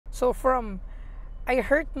So from I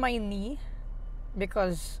hurt my knee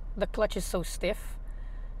because the clutch is so stiff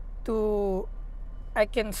to I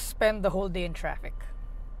can spend the whole day in traffic.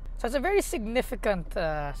 So it's a very significant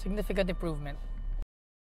improvement.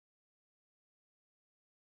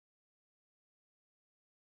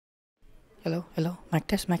 Hello, mic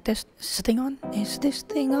test. Is this thing on? Is this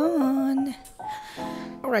thing on?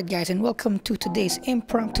 Alright guys, and welcome to today's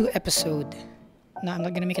impromptu episode. Now I'm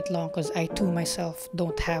not gonna make it long because I too myself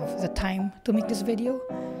don't have the time to make this video.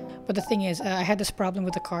 But the thing is, I had this problem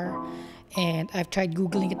with the car and I've tried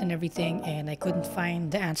googling it and everything and I couldn't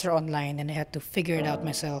find the answer online and I had to figure it out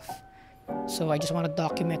myself. So I just want to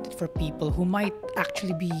document it for people who might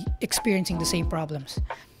actually be experiencing the same problems.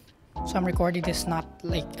 So I'm recording this not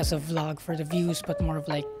like as a vlog for the views, but more of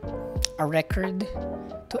like a record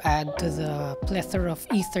to add to the plethora of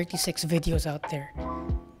E36 videos out there.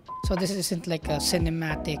 So this isn't like a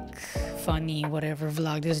cinematic, funny, whatever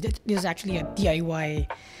vlog. This is actually a DIY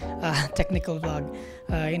technical vlog,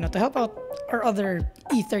 to help out our other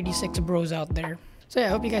E36 bros out there. So yeah, I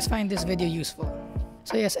hope you guys find this video useful.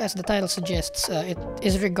 So yes, as the title suggests, it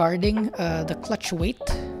is regarding the clutch weight.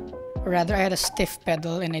 Or rather, I had a stiff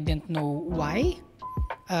pedal and I didn't know why.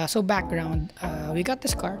 So background, we got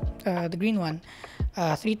this car, the green one,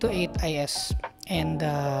 328 IS, and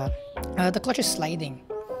the clutch is sliding.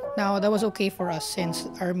 Now that was okay for us since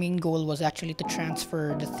our main goal was actually to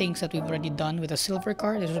transfer the things that we've already done with the silver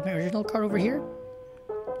car. This was my original car over here.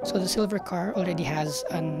 So the silver car already has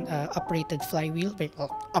an uprated flywheel.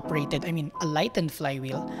 Well, uprated, I mean a lightened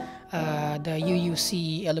flywheel. The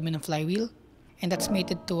UUC aluminum flywheel. And that's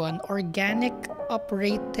mated to an organic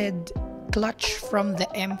uprated clutch from the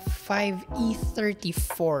M5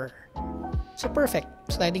 E34. So perfect.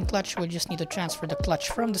 Sliding clutch, we'll just need to transfer the clutch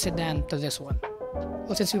from the sedan to this one.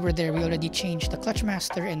 Well, since we were there, we already changed the clutch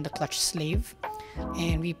master and the clutch slave.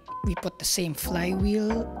 And we put the same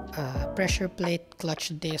flywheel, pressure plate,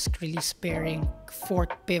 clutch disc, release bearing,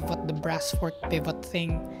 fork pivot, the brass fork pivot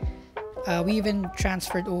thing. We even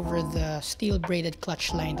transferred over the steel braided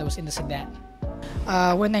clutch line that was in the sedan.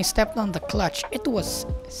 When I stepped on the clutch, it was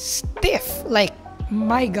stiff. Like,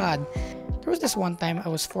 my god. There was this one time I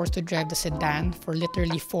was forced to drive the sedan for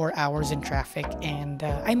literally 4 hours in traffic, and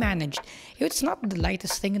I managed. It's not the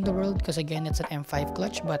lightest thing in the world because again it's an M5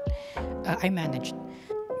 clutch, but I managed.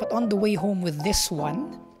 But on the way home with this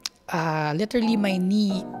one, literally my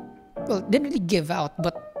knee, well, didn't really give out,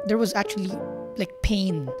 but there was actually like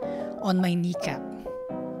pain on my kneecap.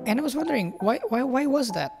 And I was wondering, why was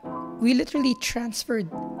that? We literally transferred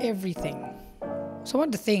everything. So one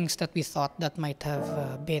of the things that we thought that might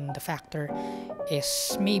have been the factor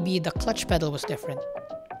is maybe the clutch pedal was different.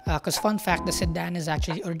 Because fun fact, the sedan is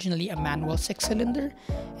actually originally a manual 6-cylinder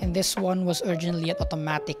and this one was originally an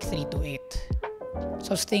automatic 328. So I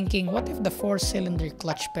was thinking, what if the 4-cylinder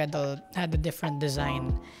clutch pedal had a different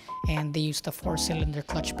design and they used the 4-cylinder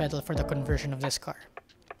clutch pedal for the conversion of this car?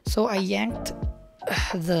 So I yanked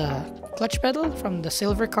the clutch pedal from the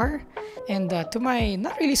silver car, and to my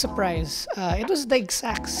not really surprise, it was the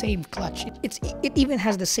exact same clutch. It even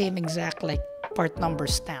has the same exact like part number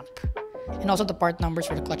stamp, and also the part numbers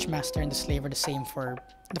for the clutch master and the slave are the same for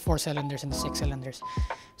the 4 cylinders and the 6 cylinders.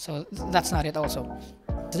 So that's not it. Also,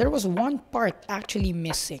 there was one part actually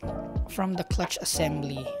missing from the clutch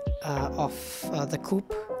assembly of the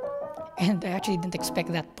coupe, and I actually didn't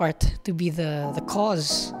expect that part to be the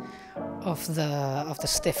cause of the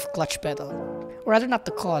stiff clutch pedal. Or rather, not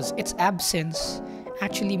the cause, its absence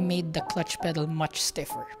actually made the clutch pedal much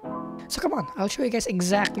stiffer. So come on, I'll show you guys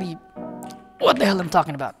exactly what the hell I'm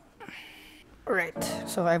talking about. Alright,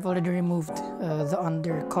 so I've already removed the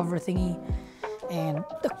undercover thingy, and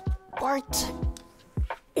the part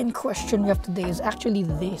in question we have today is actually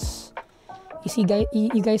this. You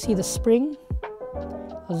guys see the spring?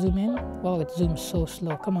 I'll zoom in. Wow, it zooms so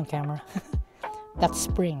slow. Come on, camera. That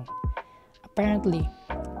spring. Apparently,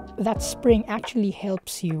 that spring actually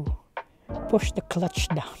helps you push the clutch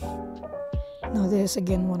down. Now, this is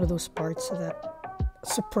again one of those parts that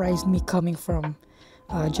surprised me coming from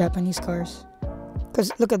Japanese cars.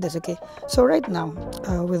 Because look at this, okay? So right now,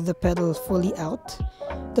 with the pedal fully out,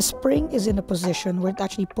 the spring is in a position where it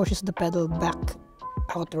actually pushes the pedal back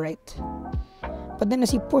out, right? But then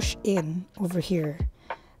as you push in over here,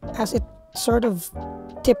 as it sort of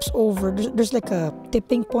tips over, there's like a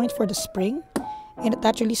tipping point for the spring, and it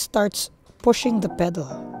actually starts pushing the pedal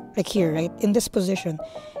like here, right? In this position,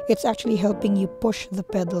 it's actually helping you push the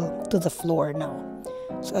pedal to the floor now.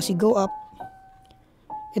 So as you go up,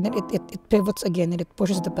 and then it pivots again and it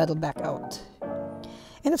pushes the pedal back out.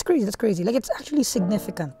 And that's crazy. Like, it's actually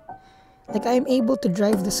significant. Like, I'm able to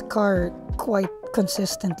drive this car quite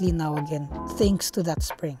consistently now again, thanks to that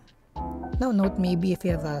spring. Now note, maybe if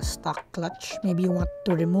you have a stock clutch, maybe you want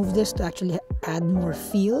to remove this to actually add more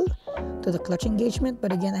feel to the clutch engagement.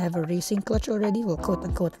 But again, I have a racing clutch already, well,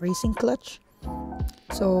 quote-unquote racing clutch.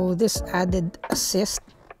 So this added assist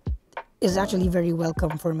is actually very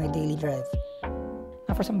welcome for my daily drive.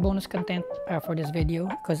 Now for some bonus content for this video,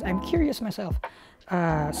 because I'm curious myself.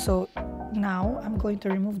 So now I'm going to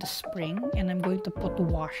remove the spring and I'm going to put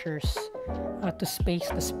washers to space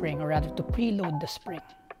the spring, or rather to preload the spring.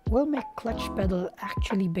 Will my clutch pedal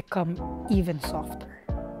actually become even softer?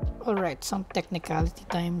 Alright, some technicality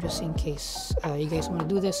time just in case you guys want to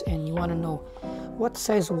do this and you want to know what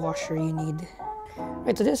size washer you need.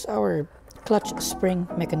 Right, so this is our clutch spring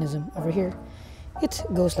mechanism over here. It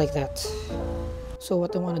goes like that. So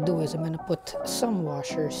what I want to do is I'm going to put some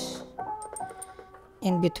washers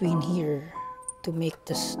in between here to make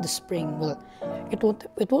the spring, well, it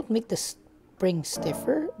won't make the spring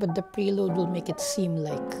stiffer, but the preload will make it seem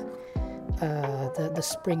like the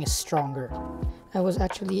spring is stronger. I was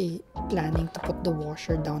actually planning to put the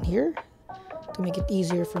washer down here to make it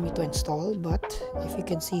easier for me to install, but if you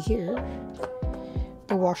can see here,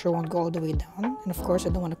 the washer won't go all the way down, and of course I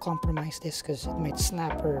don't want to compromise this because it might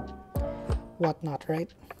snap or whatnot,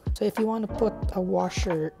 right? So if you want to put a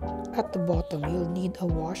washer at the bottom, you'll need a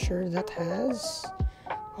washer that has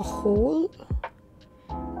a hole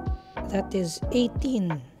that is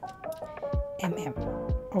 18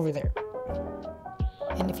 mm over there.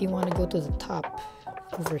 And if you want to go to the top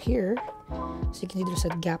over here, so you can see there's a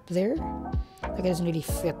gap there, like it doesn't really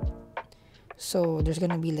fit. So there's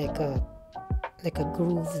gonna be like a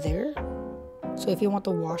groove there. So if you want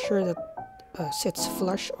a washer that sits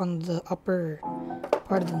flush on the upper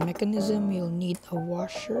part of the mechanism, you'll need a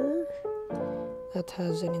washer that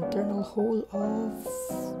has an internal hole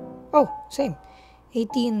of, same,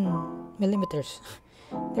 18 millimeters.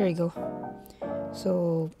 There you go.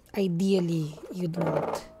 So ideally you'd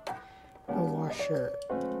want a washer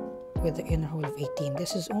with the inner hole of 18.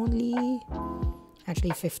 This is only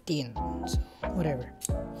actually 15, so whatever.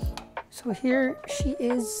 So here she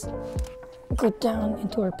is. Go down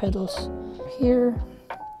into our pedals. Here,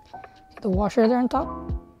 the washer there on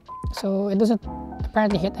top, so it doesn't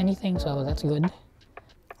apparently hit anything, so that's good.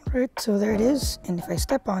 Alright, so there it is, and if I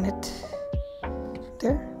step on it,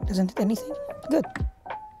 there, doesn't hit anything, good.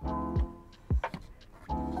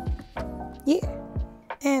 Yeah,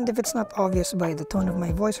 and if it's not obvious by the tone of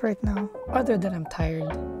my voice right now, other than I'm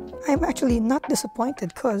tired, I'm actually not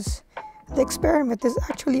disappointed because the experiment is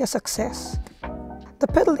actually a success. The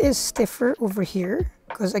pedal is stiffer over here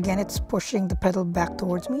because again it's pushing the pedal back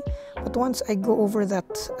towards me, but once I go over that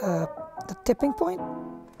the tipping point,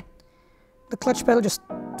 the clutch pedal just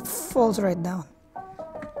falls right down.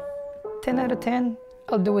 10 out of 10.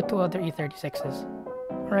 I'll do it to other E36s.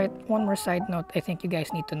 Alright, one more side note I think you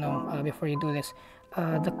guys need to know before you do this.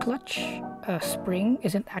 The clutch spring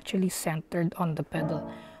isn't actually centered on the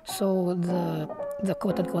pedal, so the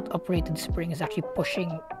quote-unquote uprated spring is actually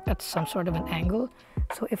pushing at some sort of an angle.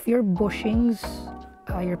 So if your bushings,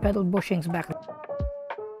 your pedal bushings back,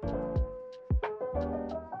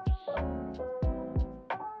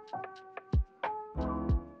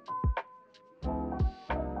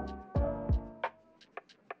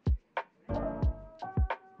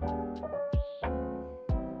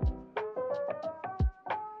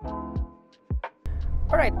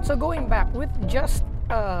 alright, so going back with just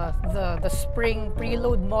the spring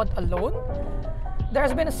preload mod alone, there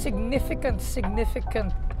has been a significant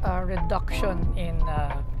reduction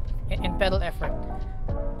in pedal effort.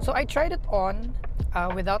 So I tried it on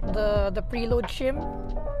without the preload shim,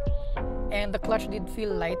 and the clutch did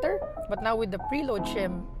feel lighter, but now with the preload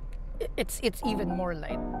shim, it's even more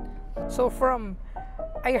light. So from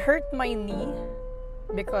I hurt my knee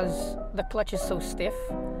because the clutch is so stiff,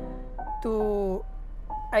 to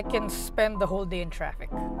I can spend the whole day in traffic.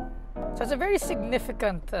 So it's a very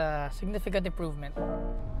significant improvement.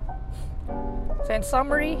 So in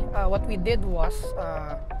summary, what we did was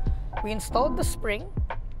we installed the spring,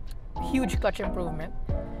 huge clutch improvement.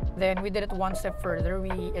 Then we did it one step further.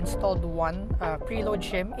 We installed one preload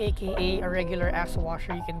shim, aka a regular ass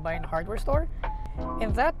washer you can buy in a hardware store,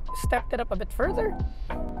 and that stepped it up a bit further.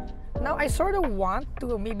 Now I sort of want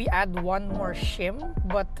to maybe add one more shim,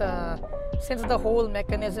 but since the whole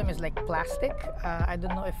mechanism is like plastic, I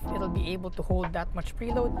don't know if it'll be able to hold that much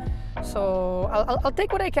preload. So I'll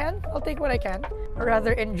take what I can. I'll take what I can. Or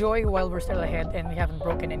rather enjoy while we're still ahead and we haven't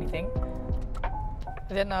broken anything.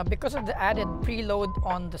 Then because of the added preload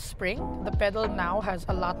on the spring, the pedal now has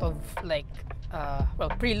a lot of like,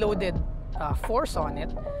 preloaded force on it.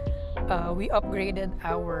 we upgraded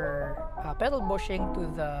our pedal bushing to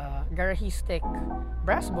the garagistic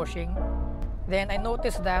brass bushing. Then I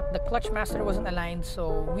noticed that the clutch master wasn't aligned,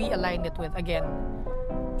 so we aligned it with, again,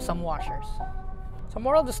 some washers. So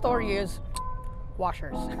moral of the story is,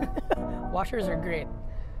 washers. Washers are great.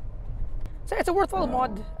 So it's a worthwhile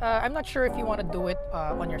mod. I'm not sure if you want to do it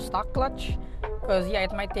on your stock clutch, because yeah,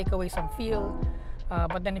 it might take away some feel.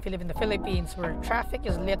 But then if you live in the Philippines, where traffic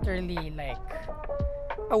is literally like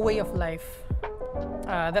a way of life,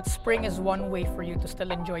 that spring is one way for you to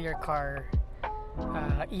still enjoy your car,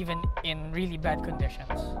 even in really bad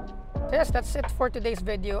conditions. So yes, that's it for today's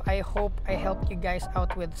video. I hope I helped you guys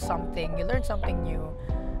out with something. You learned something new.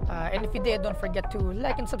 And if you did, don't forget to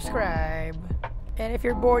like and subscribe. And if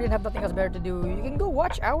you're bored and have nothing else better to do, you can go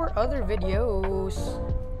watch our other videos.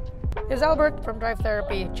 This is Albert from Drive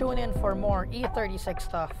Therapy. Tune in for more E36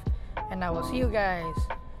 stuff. And I will see you guys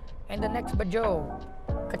in the next Bajo.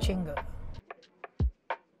 Kachinga.